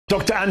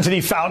Dr.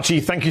 Anthony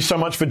Fauci, thank you so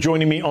much for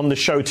joining me on the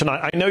show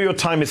tonight. I know your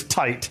time is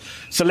tight,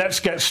 so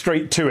let's get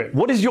straight to it.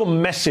 What is your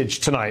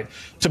message tonight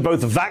to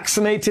both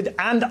vaccinated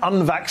and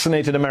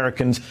unvaccinated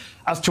Americans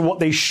as to what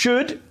they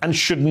should and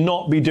should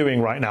not be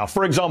doing right now?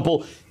 For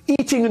example,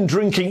 eating and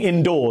drinking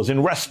indoors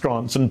in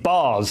restaurants and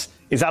bars.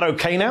 Is that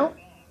okay now?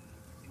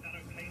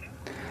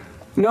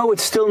 No,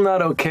 it's still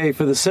not okay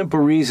for the simple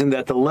reason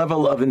that the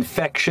level of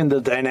infection,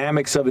 the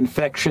dynamics of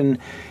infection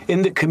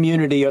in the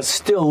community are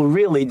still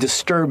really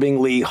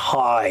disturbingly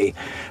high.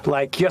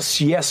 Like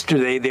just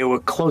yesterday, there were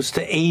close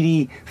to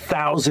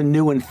 80,000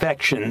 new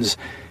infections,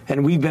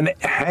 and we've been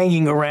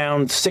hanging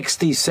around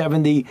 60,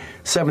 70,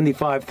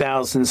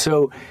 75,000.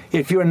 So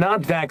if you're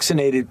not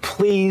vaccinated,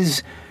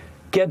 please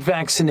get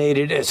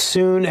vaccinated as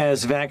soon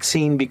as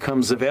vaccine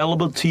becomes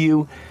available to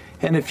you.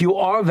 And if you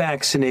are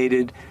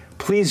vaccinated,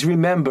 please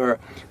remember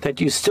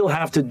that you still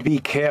have to be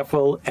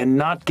careful and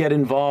not get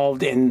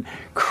involved in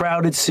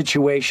crowded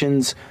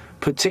situations,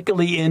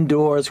 particularly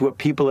indoors where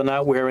people are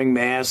not wearing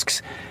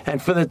masks.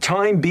 And for the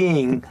time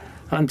being,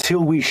 until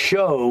we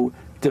show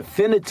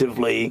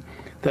definitively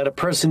that a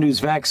person who's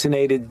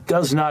vaccinated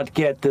does not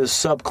get this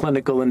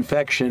subclinical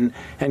infection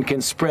and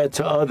can spread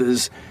to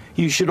others,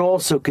 you should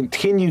also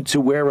continue to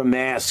wear a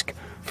mask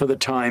for the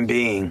time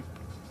being.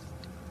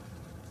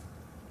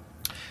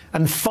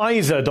 And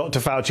Pfizer,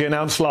 Dr. Fauci,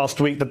 announced last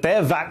week that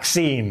their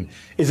vaccine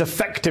is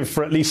effective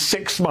for at least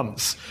 6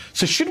 months.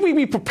 So should we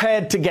be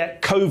prepared to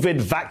get COVID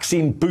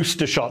vaccine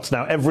booster shots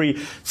now every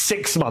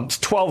 6 months,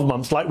 12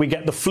 months, like we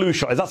get the flu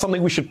shot? Is that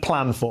something we should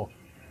plan for?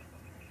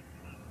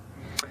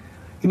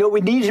 You know,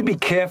 we need to be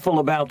careful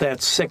about that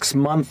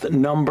 6-month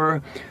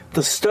number.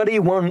 The study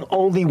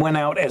only went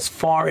out as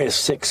far as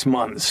 6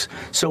 months.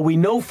 So we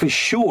know for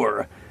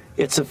sure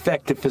it's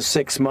effective for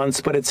 6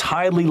 months, but it's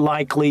highly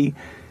likely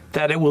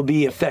that it will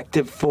be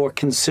effective for a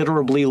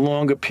considerably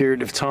longer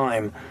period of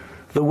time.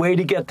 The way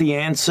to get the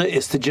answer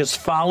is to just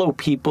follow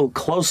people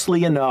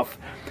closely enough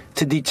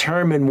to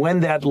determine when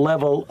that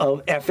level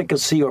of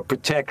efficacy or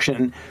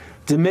protection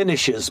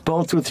diminishes,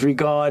 both with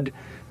regard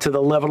to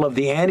the level of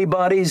the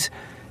antibodies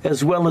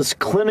as well as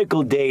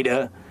clinical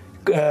data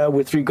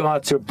with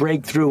regard to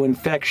breakthrough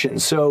infection.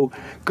 So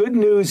good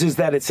news is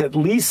that it's at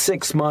least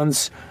 6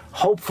 months.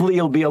 Hopefully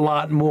it'll be a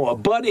lot more.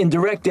 But in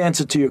direct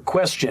answer to your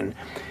question,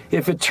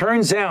 if it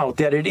turns out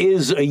that it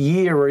is a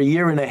year or a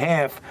year and a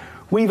half,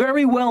 we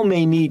very well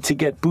may need to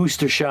get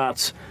booster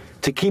shots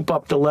to keep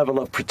up the level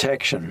of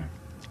protection.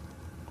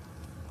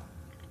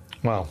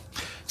 Well,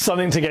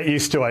 something to get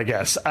used to, I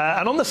guess.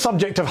 And on the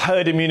subject of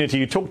herd immunity,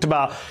 you talked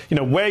about,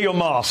 wear your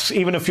masks,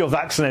 even if you're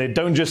vaccinated.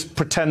 Don't just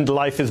pretend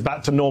life is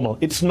back to normal.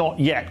 It's not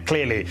yet,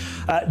 clearly.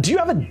 Do you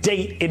have a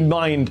date in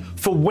mind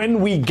for when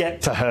we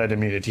get to herd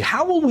immunity?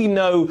 How will we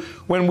know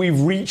when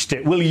we've reached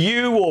it? Will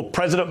you or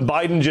President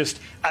Biden just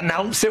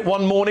announce it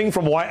one morning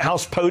from White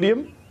House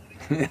podium?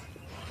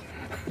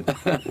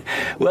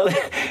 Well,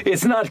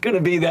 it's not going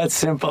to be that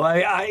simple.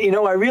 I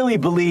really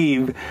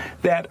believe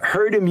that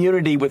herd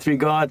immunity with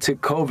regard to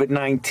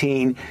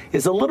COVID-19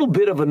 is a little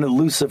bit of an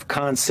elusive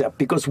concept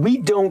because we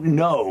don't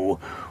know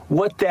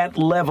what that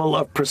level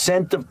of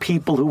percent of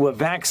people who were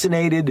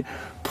vaccinated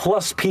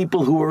plus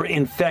people who were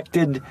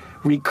infected,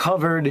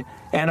 recovered,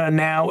 and are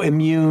now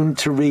immune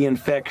to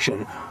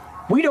reinfection.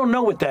 We don't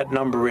know what that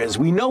number is.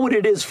 We know what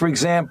it is, for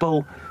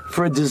example,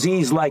 for a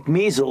disease like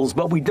measles,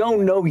 but we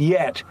don't know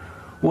yet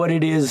what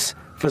it is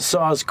for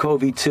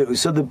SARS-CoV-2.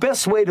 So the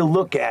best way to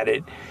look at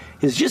it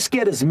is just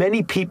get as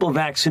many people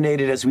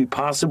vaccinated as we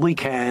possibly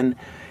can,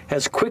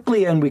 as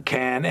quickly as we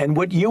can, and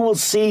what you will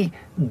see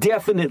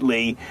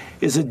definitely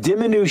is a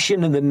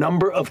diminution in the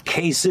number of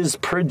cases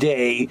per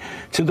day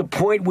to the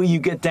point where you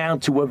get down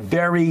to a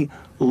very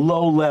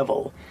low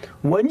level.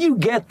 When you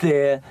get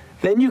there,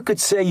 then you could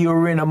say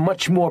you're in a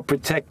much more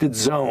protected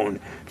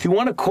zone. If you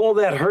want to call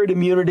that herd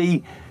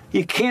immunity,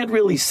 you can't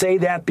really say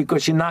that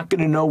because you're not going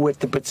to know what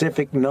the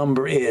specific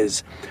number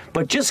is.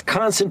 But just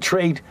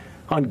concentrate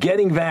on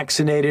getting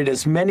vaccinated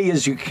as many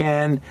as you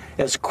can,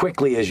 as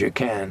quickly as you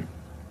can.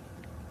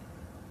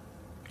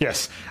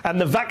 Yes,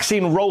 and the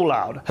vaccine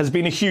rollout has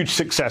been a huge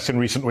success in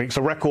recent weeks.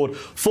 A record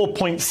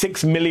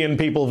 4.6 million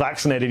people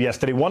vaccinated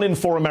yesterday. 1 in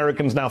 4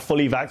 Americans now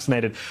fully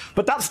vaccinated.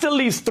 But that still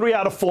leaves 3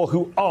 out of 4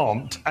 who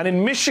aren't. And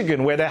in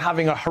Michigan, where they're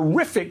having a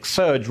horrific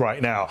surge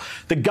right now,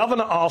 the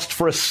governor asked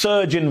for a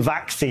surge in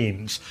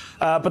vaccines.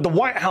 But the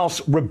White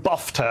House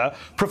rebuffed her.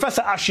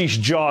 Professor Ashish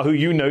Jha, who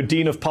you know,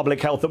 Dean of Public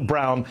Health at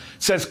Brown,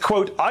 says,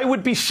 quote, "I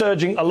would be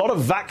surging a lot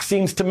of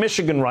vaccines to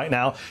Michigan right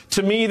now.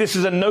 To me, this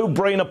is a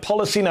no-brainer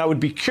policy, and I would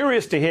be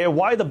curious to hear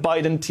why the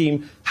Biden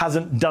team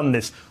hasn't done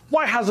this."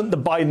 Why hasn't the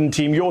Biden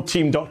team, your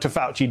team, Dr.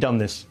 Fauci, done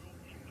this?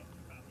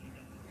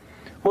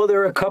 Well,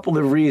 there are a couple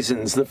of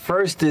reasons. The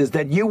first is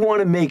that you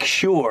want to make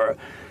sure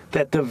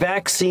that the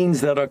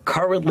vaccines that are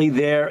currently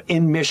there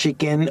in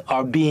Michigan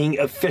are being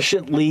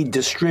efficiently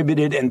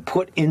distributed and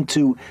put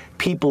into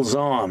people's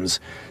arms.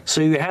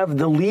 So you have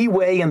the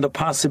leeway and the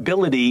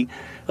possibility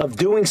of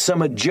doing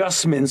some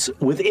adjustments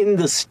within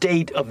the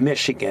state of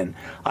Michigan.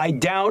 I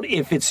doubt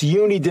if it's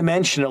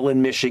unidimensional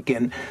in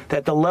Michigan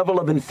that the level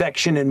of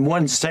infection in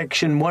one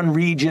section, one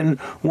region,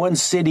 one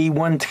city,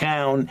 one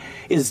town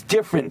is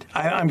different.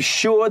 I'm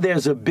sure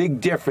there's a big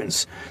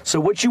difference. So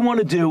what you want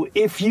to do,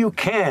 if you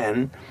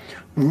can,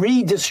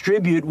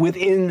 redistribute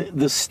within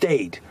the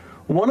state.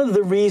 One of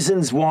the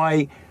reasons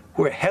why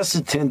we're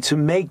hesitant to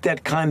make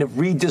that kind of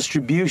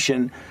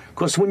redistribution,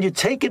 because when you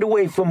take it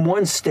away from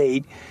one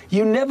state,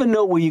 you never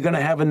know where you're going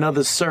to have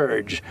another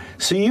surge.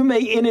 So you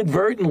may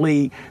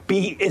inadvertently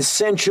be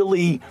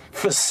essentially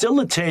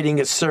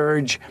facilitating a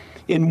surge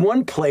in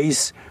one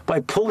place by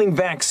pulling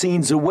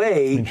vaccines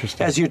away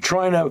as you're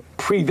trying to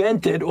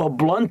prevent it or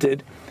blunt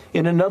it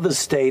in another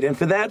state. And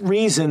for that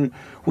reason,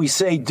 we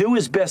say do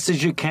as best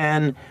as you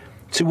can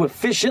to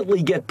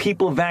efficiently get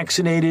people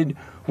vaccinated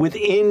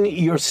within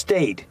your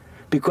state,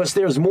 because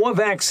there's more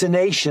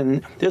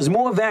vaccines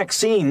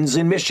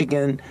in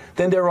Michigan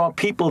than there are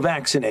people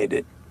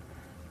vaccinated.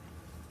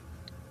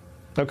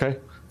 Okay.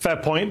 Fair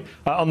point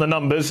on the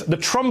numbers. The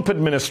Trump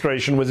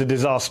administration was a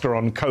disaster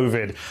on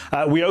COVID.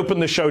 We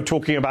opened the show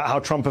talking about how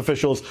Trump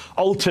officials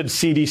altered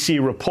CDC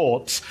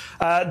reports.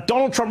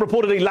 Donald Trump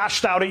reportedly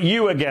lashed out at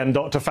you again,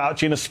 Dr.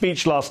 Fauci, in a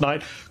speech last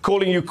night,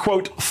 calling you,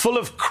 quote, full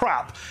of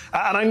crap.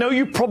 And I know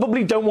you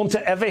probably don't want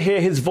to ever hear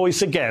his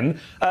voice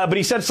again, but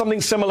he said something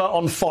similar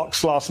on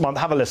Fox last month.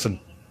 Have a listen.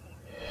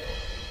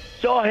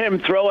 Saw him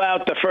throw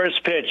out the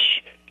first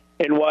pitch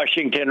in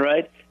Washington,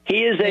 right?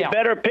 He is a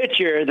better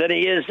pitcher than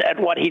he is at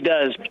what he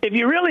does. If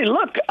you really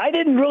look, I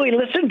didn't really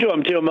listen to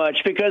him too much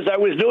because I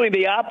was doing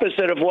the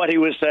opposite of what he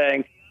was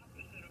saying.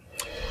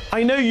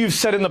 I know you've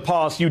said in the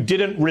past you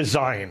didn't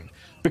resign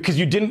because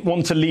you didn't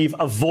want to leave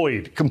a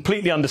void.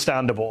 Completely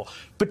understandable.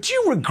 But do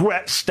you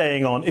regret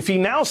staying on if he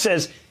now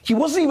says he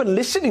wasn't even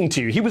listening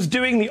to you? He was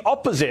doing the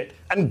opposite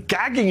and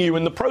gagging you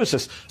in the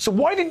process. So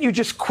why didn't you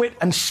just quit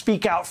and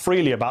speak out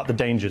freely about the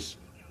dangers?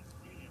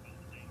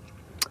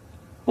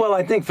 Well,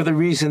 I think for the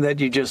reason that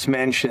you just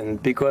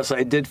mentioned, because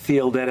I did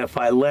feel that if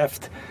I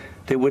left,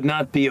 there would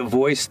not be a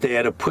voice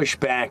there to push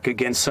back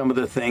against some of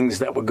the things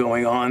that were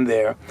going on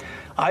there.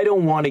 I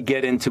don't want to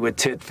get into a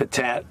tit for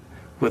tat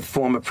with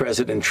former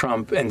President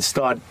Trump and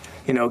start,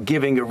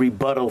 giving a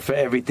rebuttal for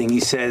everything he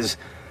says.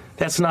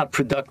 That's not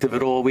productive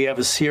at all. We have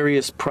a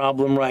serious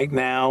problem right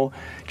now,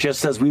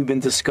 just as we've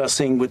been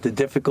discussing with the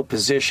difficult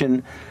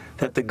position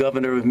that the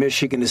governor of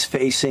Michigan is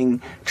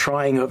facing,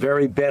 trying her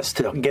very best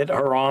to get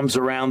her arms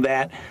around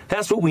that.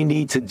 That's what we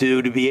need to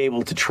do to be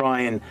able to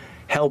try and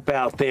help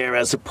out there,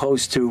 as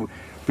opposed to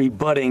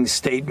rebutting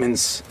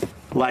statements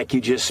like you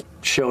just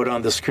showed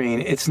on the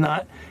screen. It's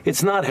not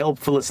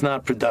helpful. It's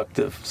not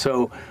productive.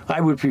 So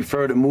I would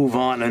prefer to move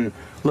on and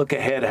look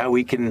ahead how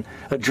we can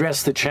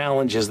address the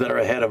challenges that are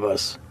ahead of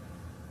us.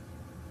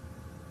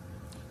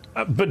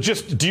 But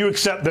just, do you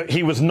accept that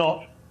he was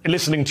not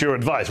listening to your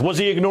advice? Was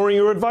he ignoring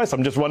your advice?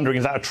 I'm just wondering,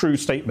 is that a true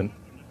statement?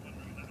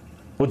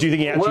 Or do you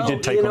think he actually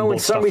did take on board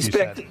stuff you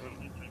said?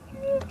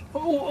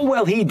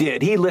 Well, he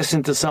did. He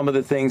listened to some of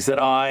the things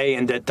that I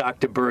and that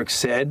Dr. Birx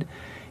said,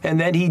 and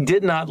then he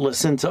did not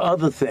listen to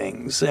other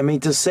things. I mean,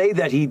 to say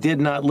that he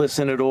did not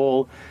listen at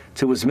all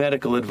to his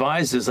medical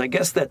advisors, I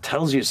guess that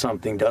tells you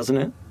something, doesn't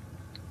it?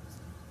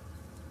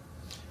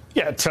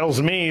 Yeah, it tells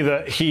me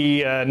that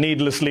he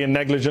needlessly and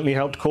negligently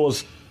helped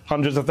cause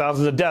hundreds of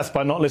thousands of deaths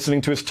by not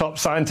listening to his top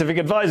scientific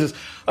advisors.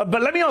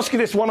 But let me ask you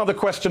this one other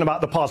question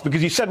about the past,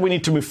 because you said we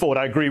need to move forward.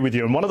 I agree with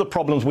you. And one of the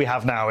problems we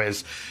have now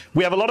is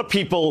we have a lot of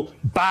people,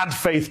 bad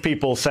faith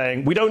people,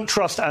 saying we don't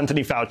trust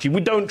Anthony Fauci,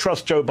 we don't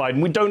trust Joe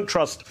Biden, we don't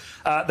trust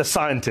the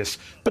scientists.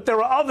 But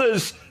there are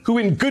others who,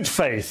 in good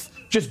faith,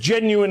 just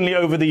genuinely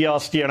over the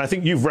last year, and I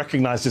think you've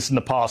recognized this in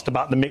the past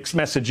about the mixed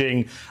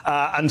messaging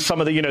and some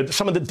of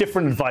the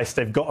different advice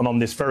they've gotten on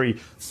this very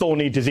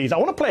thorny disease. I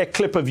want to play a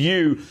clip of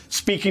you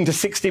speaking to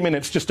 60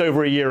 Minutes just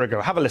over a year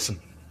ago. Have a listen.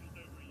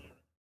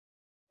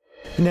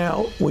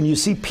 Now, when you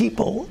see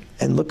people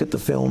and look at the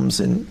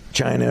films in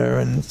China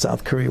and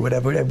South Korea,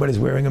 whatever, everybody's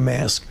wearing a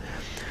mask.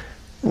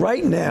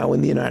 Right now in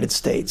the United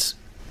States,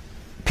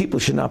 people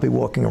should not be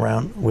walking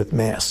around with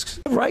masks.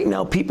 Right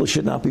now, people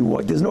should not be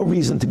walking. There's no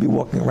reason to be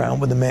walking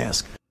around with a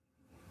mask.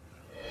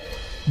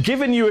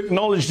 Given you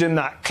acknowledged in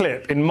that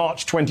clip in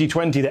March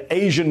 2020 that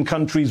Asian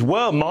countries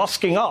were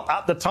masking up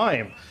at the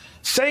time,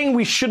 saying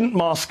we shouldn't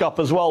mask up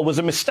as well was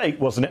a mistake,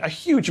 wasn't it? A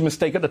huge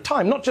mistake at the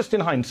time, not just in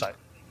hindsight.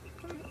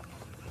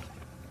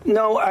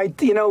 No, I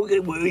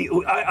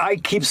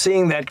keep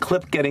seeing that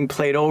clip getting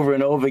played over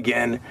and over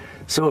again.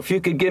 So if you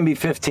could give me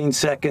 15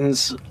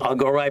 seconds, I'll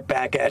go right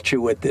back at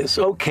you with this.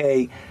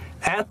 Okay,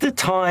 at the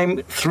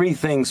time, three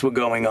things were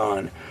going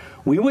on.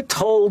 We were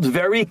told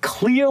very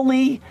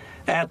clearly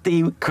at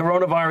the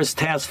Coronavirus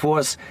Task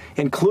Force,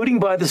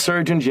 including by the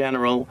Surgeon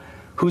General,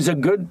 who's a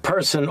good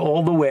person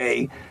all the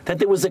way, that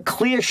there was a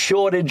clear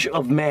shortage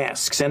of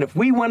masks. And if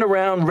we went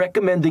around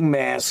recommending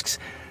masks,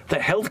 the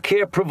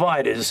healthcare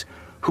providers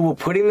who were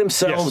putting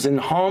themselves in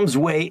harm's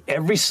way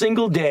every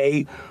single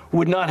day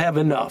would not have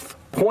enough.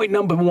 Point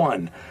number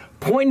one.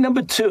 Point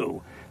number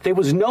two, there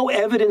was no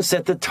evidence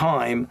at the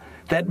time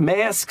that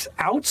masks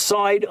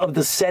outside of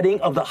the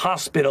setting of the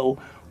hospital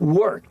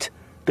worked.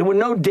 There were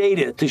no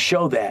data to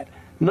show that.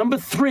 Number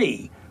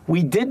three,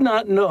 we did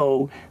not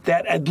know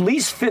that at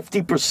least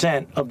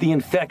 50% of the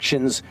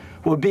infections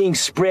were being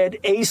spread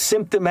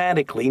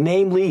asymptomatically,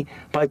 namely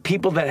by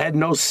people that had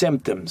no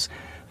symptoms.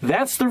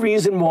 That's the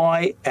reason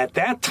why, at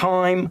that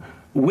time,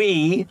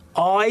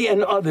 I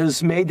and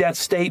others made that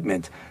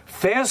statement.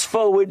 Fast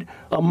forward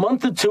a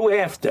month or two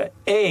after,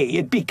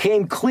 it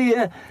became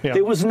clear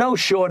there was no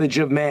shortage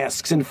of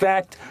masks. In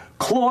fact,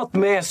 cloth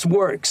mask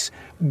works.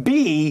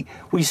 B,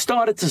 we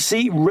started to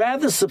see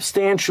rather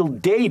substantial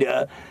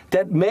data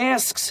that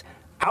masks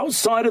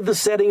outside of the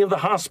setting of the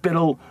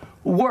hospital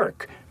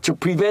work to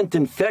prevent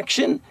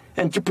infection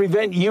and to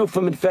prevent you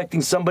from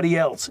infecting somebody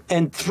else.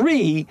 And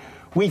three,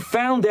 we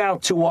found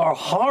out to our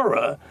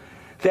horror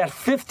that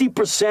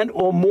 50%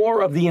 or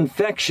more of the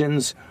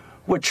infections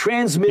were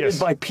transmitted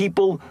by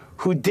people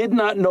who did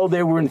not know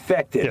they were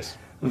infected.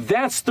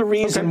 That's the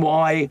reason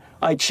why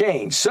I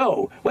changed.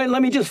 So, wait,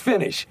 let me just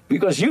finish,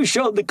 because you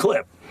showed the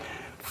clip.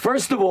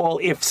 First of all,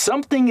 if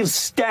something is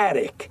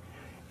static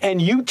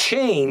and you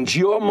change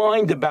your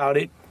mind about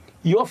it,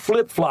 you're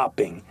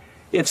flip-flopping.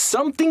 If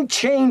something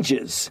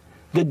changes,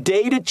 the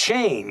data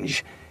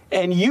change,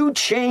 and you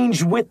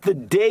change with the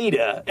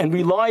data and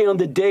rely on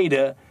the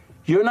data,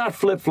 you're not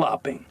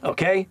flip-flopping,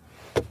 okay?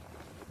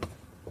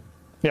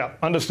 Yeah,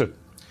 understood.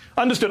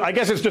 Understood. I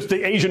guess it's just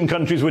the Asian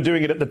countries were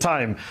doing it at the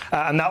time,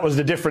 and that was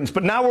the difference.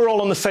 But now we're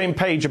all on the same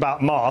page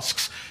about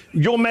masks.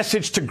 Your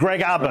message to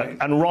Greg Abbott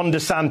and Ron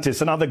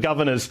DeSantis and other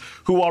governors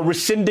who are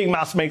rescinding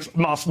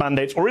mask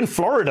mandates, or in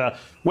Florida,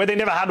 where they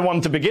never had one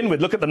to begin with.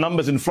 Look at the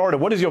numbers in Florida.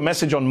 What is your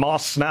message on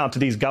masks now to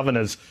these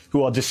governors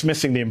who are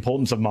dismissing the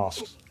importance of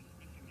masks?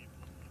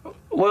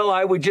 Well,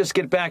 I would just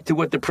get back to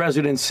what the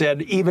president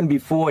said even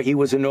before he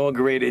was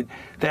inaugurated,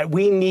 that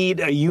we need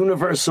a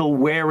universal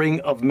wearing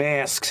of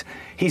masks.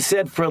 He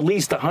said for at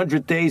least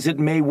 100 days. It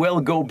may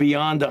well go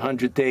beyond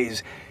 100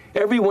 days.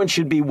 Everyone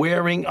should be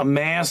wearing a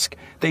mask.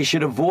 They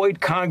should avoid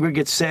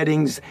congregate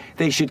settings.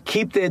 They should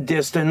keep their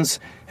distance,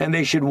 and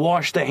they should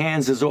wash their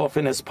hands as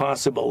often as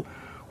possible.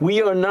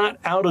 We are not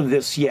out of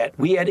this yet.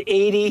 We had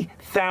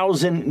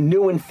 80,000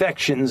 new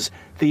infections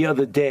the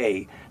other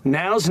day.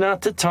 Now's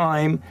not the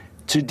time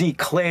to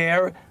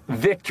declare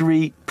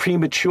victory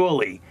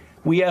prematurely.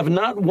 We have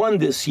not won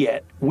this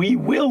yet. We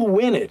will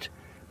win it,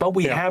 but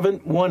we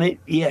haven't won it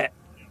yet.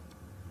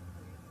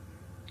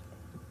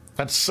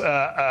 That's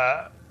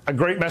a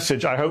great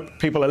message. I hope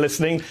people are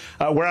listening.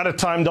 We're out of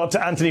time. Dr.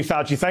 Anthony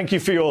Fauci, thank you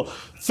for your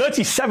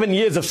 37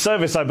 years of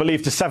service, I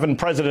believe, to 7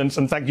 presidents,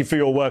 and thank you for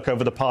your work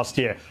over the past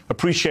year.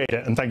 Appreciate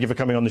it, and thank you for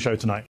coming on the show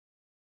tonight.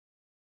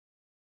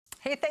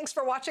 Hey, thanks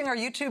for watching our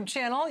YouTube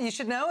channel. You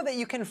should know that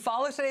you can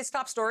follow today's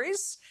top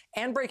stories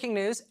and breaking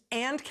news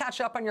and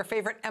catch up on your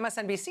favorite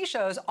MSNBC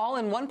shows all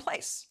in one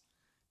place.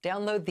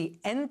 Download the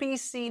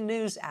NBC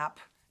News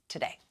app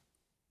today.